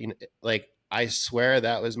co-host? Like, I swear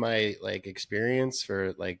that was my like experience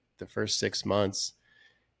for like the first 6 months.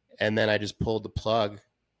 And then I just pulled the plug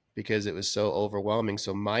because it was so overwhelming.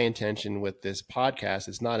 So my intention with this podcast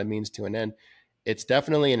is not a means to an end. It's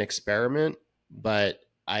definitely an experiment, but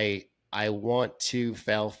I want to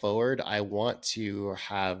fail forward. I want to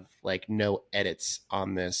have like no edits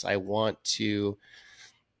on this. I want to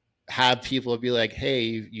have people be like, "Hey,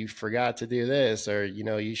 you forgot to do this," or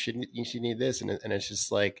you should need this, and it's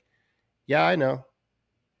just like, yeah, I know,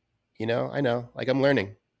 I know, like I'm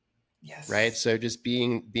learning. Yes. Right. So just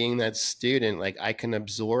being that student, like I can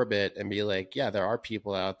absorb it and be like, yeah, there are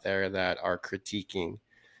people out there that are critiquing.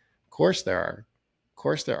 Of course there are. Of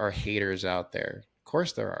course there are haters out there. Of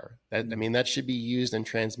course there are. That should be used and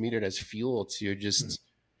transmuted as fuel to just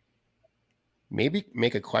maybe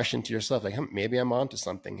make a question to yourself, like, maybe I'm onto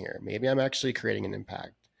something here. Maybe I'm actually creating an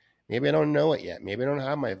impact. Maybe I don't know it yet. Maybe I don't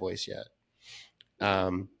have my voice yet.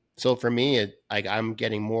 So for me, I'm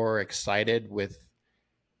getting more excited with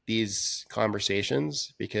these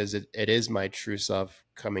conversations because it is my true self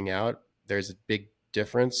coming out. There's a big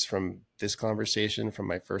difference from this conversation from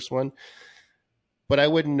my first one, but I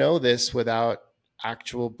wouldn't know this without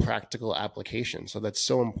actual practical application. So that's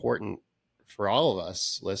so important for all of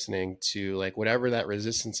us listening to, like, whatever that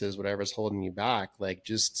resistance is, whatever's holding you back, like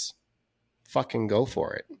just fucking go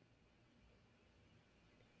for it.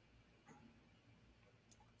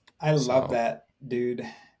 I love that, dude.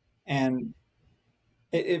 And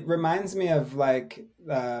it reminds me of like,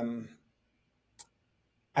 I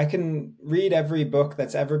can read every book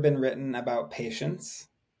that's ever been written about patience.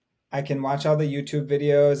 I can watch all the YouTube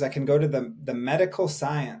videos. I can go to the medical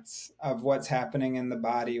science of what's happening in the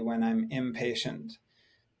body when I'm impatient.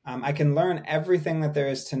 I can learn everything that there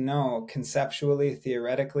is to know conceptually,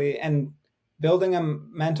 theoretically, and building a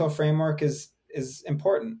mental framework is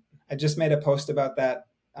important. I just made a post about that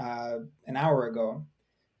an hour ago.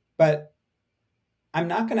 But I'm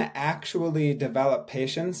not going to actually develop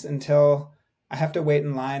patience until I have to wait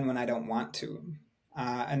in line when I don't want to,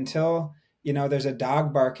 until there's a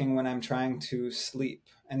dog barking when I'm trying to sleep,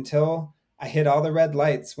 until I hit all the red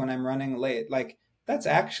lights when I'm running late. Like that's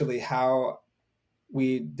actually how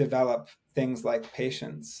we develop things like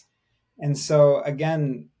patience. And so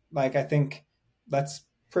again, like I think let's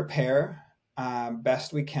prepare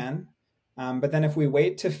best we can. But then if we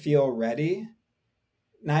wait to feel ready,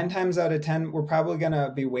 9 times out of 10, we're probably going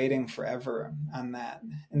to be waiting forever on that.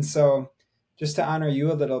 And so just to honor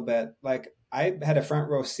you a little bit, like I had a front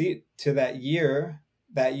row seat to that year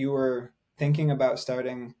that you were thinking about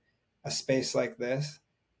starting a space like this.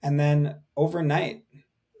 And then overnight,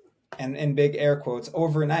 and in big air quotes,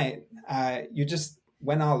 overnight, you just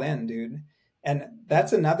went all in, dude. And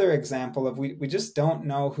that's another example of we just don't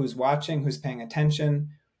know who's watching, who's paying attention,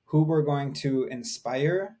 who we're going to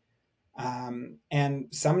inspire. And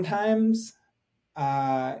sometimes,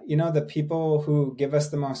 the people who give us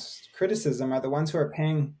the most criticism are the ones who are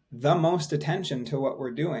paying the most attention to what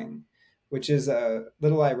we're doing, which is a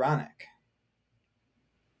little ironic.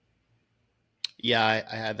 Yeah,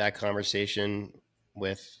 I had that conversation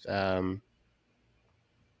with, I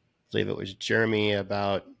believe it was Jeremy,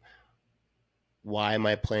 about why am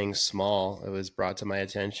I playing small? It was brought to my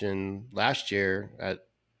attention last year at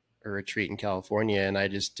a retreat in California, and I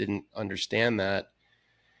just didn't understand that.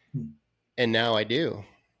 And now I do.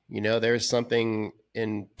 There's something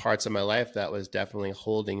in parts of my life that was definitely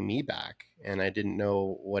holding me back, and I didn't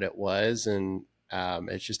know what it was. And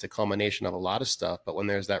it's just a culmination of a lot of stuff. But when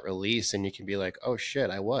there's that release, and you can be like, oh shit,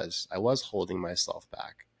 I was holding myself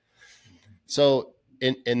back. So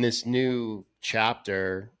in this new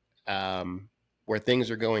chapter, we're where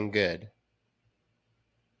things are going good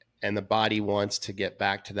and the body wants to get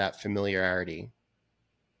back to that familiarity.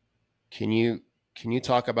 Can you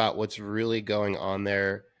talk about what's really going on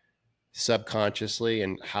there subconsciously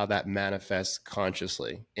and how that manifests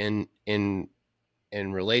consciously in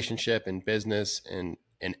relationship and business and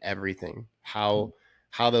in everything? How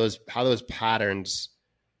those patterns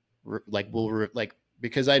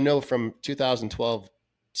because I know from 2012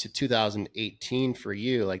 to 2018 for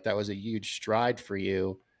you, like that was a huge stride for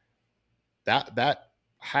you. That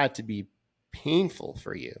had to be painful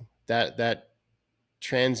for you. That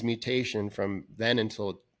transmutation from then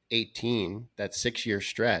until 18, that 6-year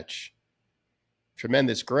stretch,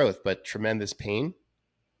 tremendous growth, but tremendous pain.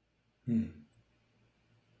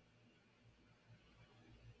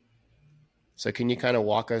 So can you kind of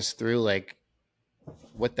walk us through like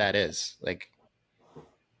what that is? Like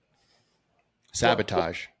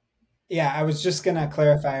sabotage. Yeah, I was just going to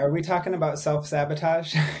clarify. Are we talking about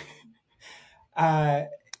self-sabotage?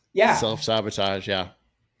 Yeah. Self-sabotage, yeah.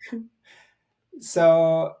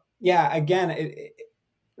 So, yeah, again,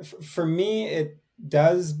 for me, it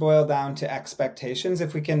does boil down to expectations.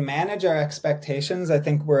 If we can manage our expectations, I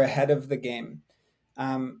think we're ahead of the game.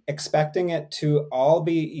 Expecting it to all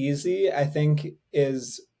be easy, I think,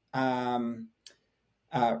 is wrong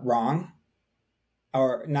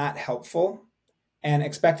or not helpful. And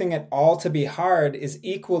expecting it all to be hard is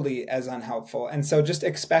equally as unhelpful. And so just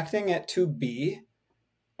expecting it to be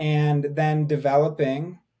and then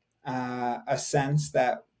developing a sense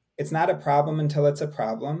that it's not a problem until it's a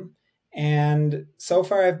problem. And so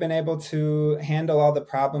far, I've been able to handle all the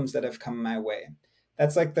problems that have come my way.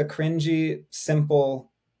 That's like the cringy,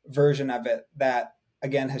 simple version of it that,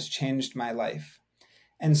 again, has changed my life.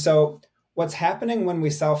 And so what's happening when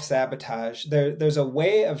we self-sabotage, there's a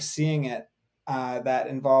way of seeing it that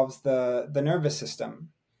involves the nervous system.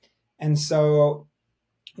 And so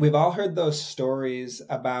we've all heard those stories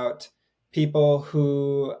about people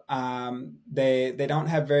who they don't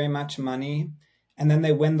have very much money, and then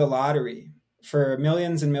they win the lottery for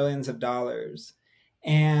millions and millions of dollars,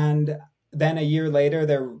 and then a year later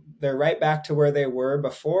they're right back to where they were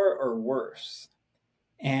before or worse.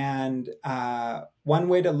 And one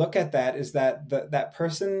way to look at that is that that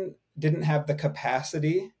person didn't have the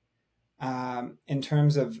capacity in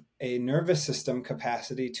terms of a nervous system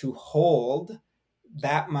capacity to hold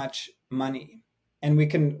that much money. And we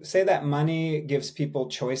can say that money gives people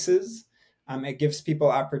choices. It gives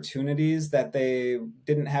people opportunities that they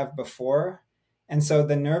didn't have before. And so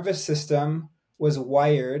the nervous system was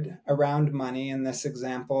wired around money in this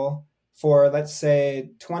example for, let's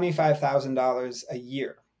say, $25,000 a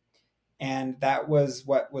year. And that was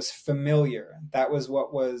what was familiar. That was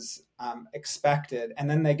what was expected. And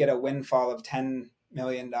then they get a windfall of $10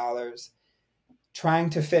 million. Trying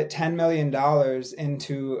to fit $10 million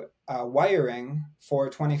into wiring for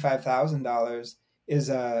 $25,000 is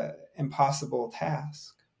an impossible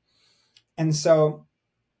task. And so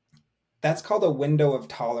that's called a window of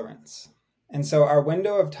tolerance. And so our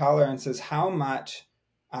window of tolerance is how much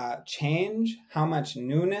change, how much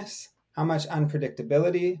newness, how much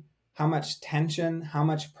unpredictability, how much tension, how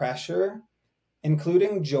much pressure,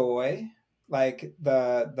 including joy, like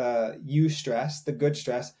the eustress, the good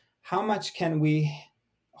stress, how much can we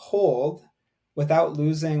hold without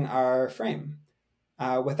losing our frame,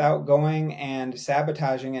 without going and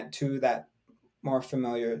sabotaging it to that more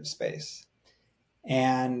familiar space.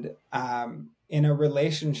 And in a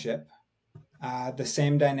relationship, the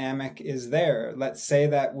same dynamic is there. Let's say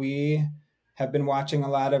that we have been watching a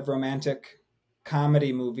lot of romantic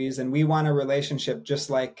comedy movies and we want a relationship just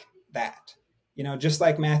like that, just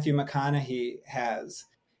like Matthew McConaughey has,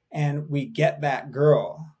 and we get that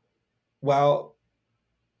girl. Well,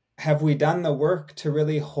 have we done the work to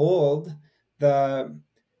really hold the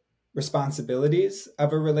responsibilities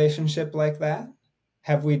of a relationship like that?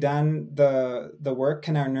 Have we done the work?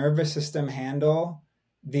 Can our nervous system handle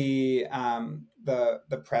the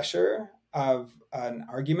pressure of an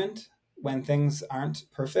argument when things aren't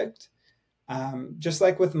perfect? Just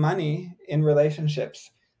like with money in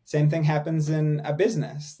relationships, same thing happens in a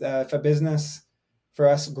business. If a business for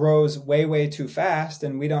us grows way, way too fast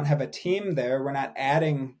and we don't have a team there, we're not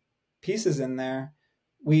adding pieces in there,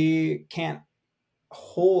 we can't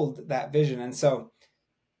hold that vision. And so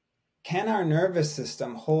can our nervous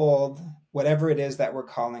system hold whatever it is that we're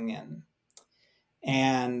calling in?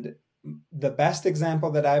 And the best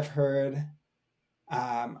example that I've heard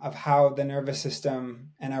of how the nervous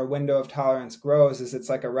system and our window of tolerance grows is it's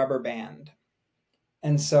like a rubber band.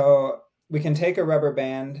 And so we can take a rubber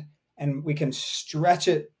band and we can stretch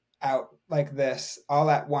it out like this all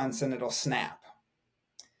at once and it'll snap.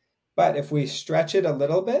 But if we stretch it a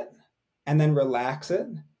little bit and then relax it,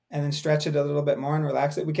 and then stretch it a little bit more and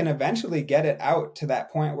relax it, we can eventually get it out to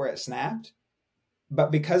that point where it snapped.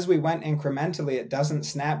 But because we went incrementally, it doesn't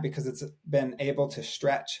snap because it's been able to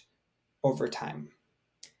stretch over time.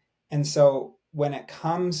 And so when it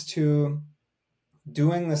comes to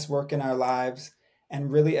doing this work in our lives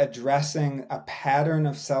and really addressing a pattern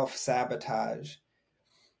of self-sabotage,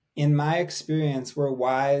 in my experience, we're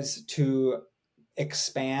wise to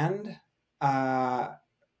expand.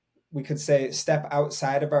 We could say step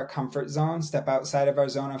outside of our comfort zone, step outside of our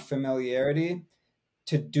zone of familiarity,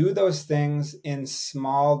 to do those things in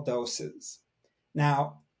small doses.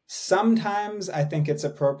 Now, sometimes I think it's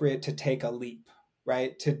appropriate to take a leap,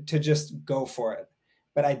 right? To just go for it.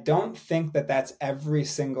 But I don't think that that's every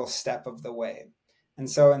single step of the way. And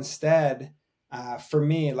so instead, for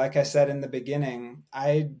me, like I said in the beginning,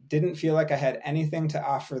 I didn't feel like I had anything to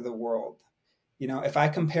offer the world. You know, if I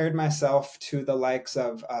compared myself to the likes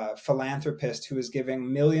of a philanthropist who is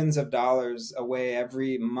giving millions of dollars away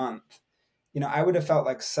every month, you know, I would have felt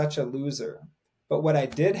like such a loser. But what I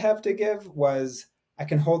did have to give was I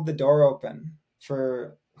can hold the door open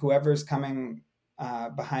for whoever's coming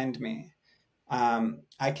behind me.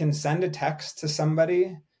 I can send a text to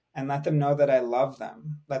somebody and let them know that I love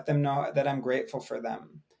them, let them know that I'm grateful for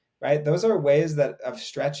them, right? Those are ways that of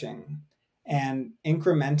stretching, and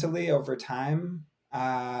incrementally over time,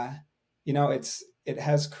 you know, it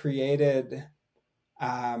has created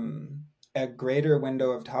a greater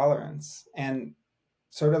window of tolerance. And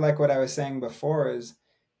sort of like what I was saying before is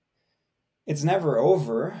it's never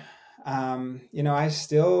over. You know, I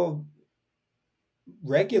still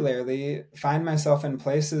regularly find myself in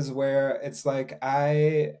places where it's like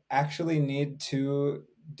I actually need to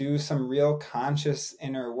do some real conscious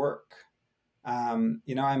inner work.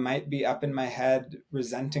 You know, I might be up in my head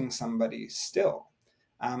resenting somebody still.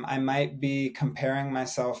 I might be comparing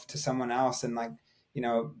myself to someone else and, like, you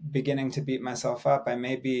know, beginning to beat myself up. I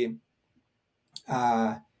may be,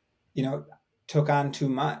 uh, you know, took on too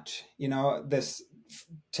much. You know, this,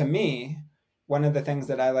 to me, one of the things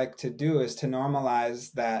that I like to do is to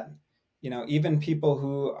normalize that, you know, even people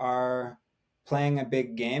who are playing a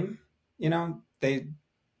big game, you know, they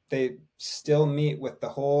still meet with the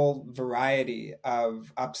whole variety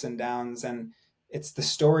of ups and downs. And it's the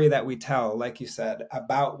story that we tell, like you said,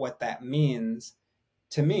 about what that means.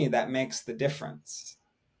 To me, that makes the difference.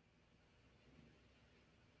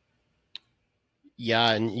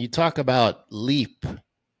 Yeah, and you talk about leap,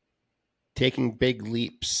 taking big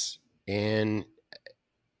leaps. And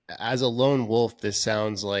as a lone wolf, this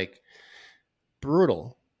sounds like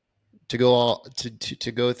brutal to go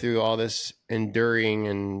to go through all this enduring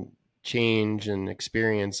and change and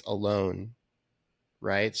experience alone,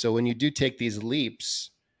 right? So when you do take these leaps,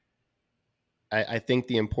 I think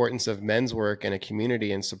the importance of men's work and a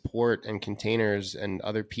community and support and containers and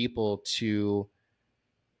other people to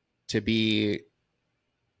be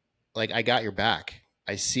like, I got your back.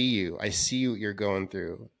 I see you. I see what you're going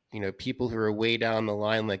through. You know, people who are way down the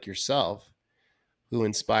line like yourself, who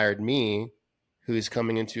inspired me, who's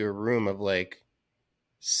coming into a room of like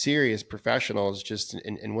serious professionals just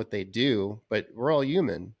in what they do, but we're all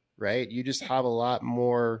human, right? You just have a lot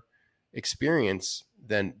more experience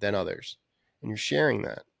than others, and you're sharing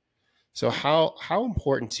that. So how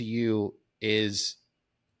important to you is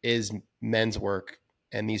men's work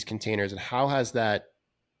and these containers, and how has that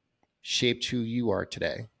shaped who you are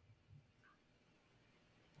today?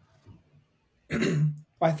 Well,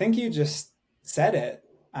 I think you just said it.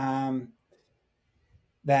 Um,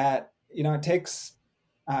 that, you know, it takes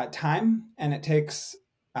time, and it takes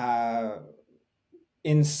uh,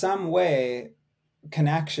 in some way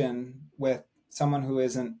connection with someone who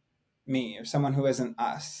isn't me or someone who isn't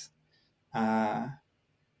us. Uh,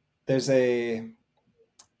 there's uh,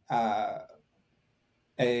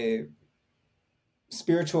 a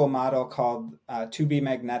spiritual model called To Be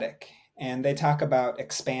Magnetic, and they talk about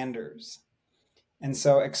expanders. And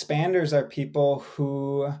so expanders are people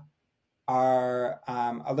who are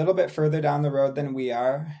a little bit further down the road than we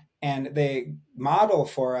are, and they model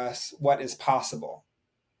for us what is possible.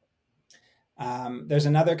 There's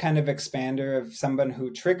another kind of expander of someone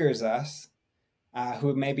who triggers us,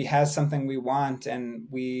 who maybe has something we want and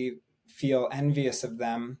we feel envious of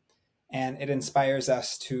them, and it inspires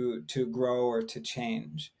us to grow or to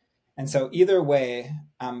change. And so either way,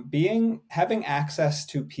 having access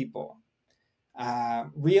to people,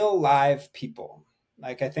 real live people.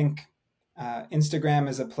 Like, I think Instagram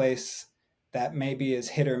is a place that maybe is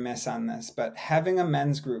hit or miss on this, but having a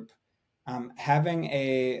men's group, having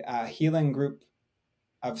a healing group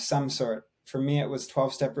of some sort. For me, it was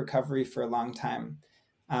 12 Step Recovery for a long time.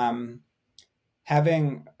 Um,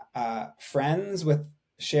 Having friends with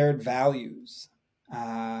shared values,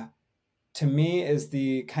 to me, is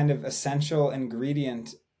the kind of essential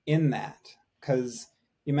ingredient in that. Because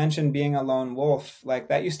you mentioned being a lone wolf, like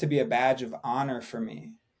that used to be a badge of honor for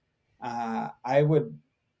me. I would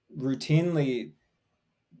routinely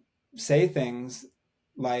say things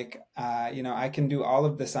like, I can do all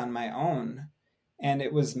of this on my own. And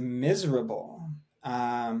it was miserable.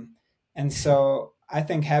 And so I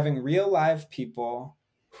think having real live people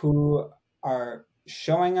who are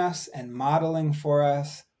showing us and modeling for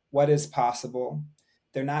us what is possible.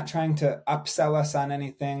 They're not trying to upsell us on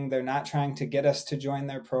anything. They're not trying to get us to join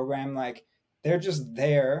their program. Like, they're just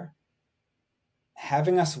there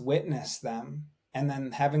having us witness them and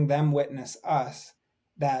then having them witness us.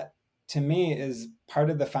 That to me is part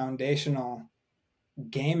of the foundational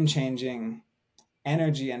game changing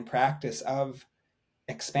energy and practice of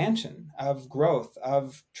expansion, of growth,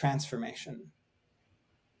 of transformation.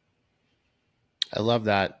 I love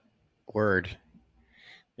that word,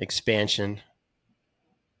 expansion.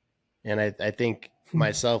 And I think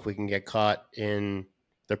myself, we can get caught in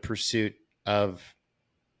the pursuit of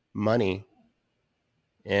money,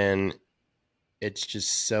 and it's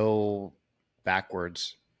just so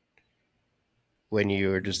backwards when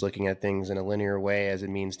you are just looking at things in a linear way as a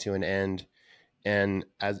means to an end. And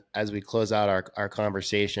as we close out our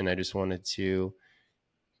conversation, I just wanted to,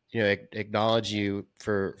 acknowledge you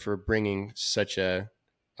for bringing such a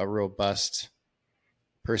robust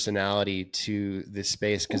personality to this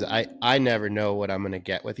space, because I never know what I'm going to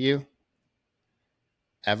get with you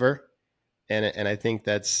ever, and I think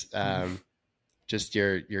that's just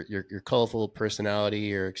your colorful personality,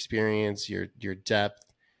 your experience, your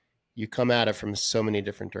depth. You come at it from so many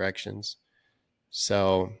different directions.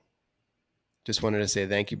 So just wanted to say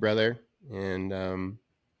thank you, brother, and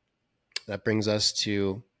that brings us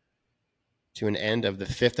to an end of the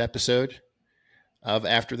 5th episode of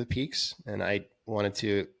After the Peaks, and I wanted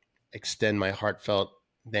to extend my heartfelt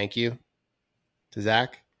thank you to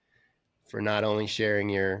Zach for not only sharing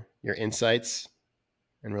your insights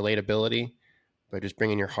and relatability, but just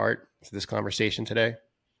bringing your heart to this conversation today.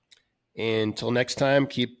 Until next time,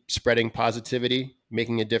 keep spreading positivity,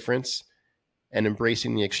 making a difference, and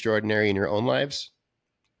embracing the extraordinary in your own lives.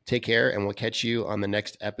 Take care, and we'll catch you on the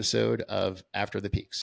next episode of After the Peaks.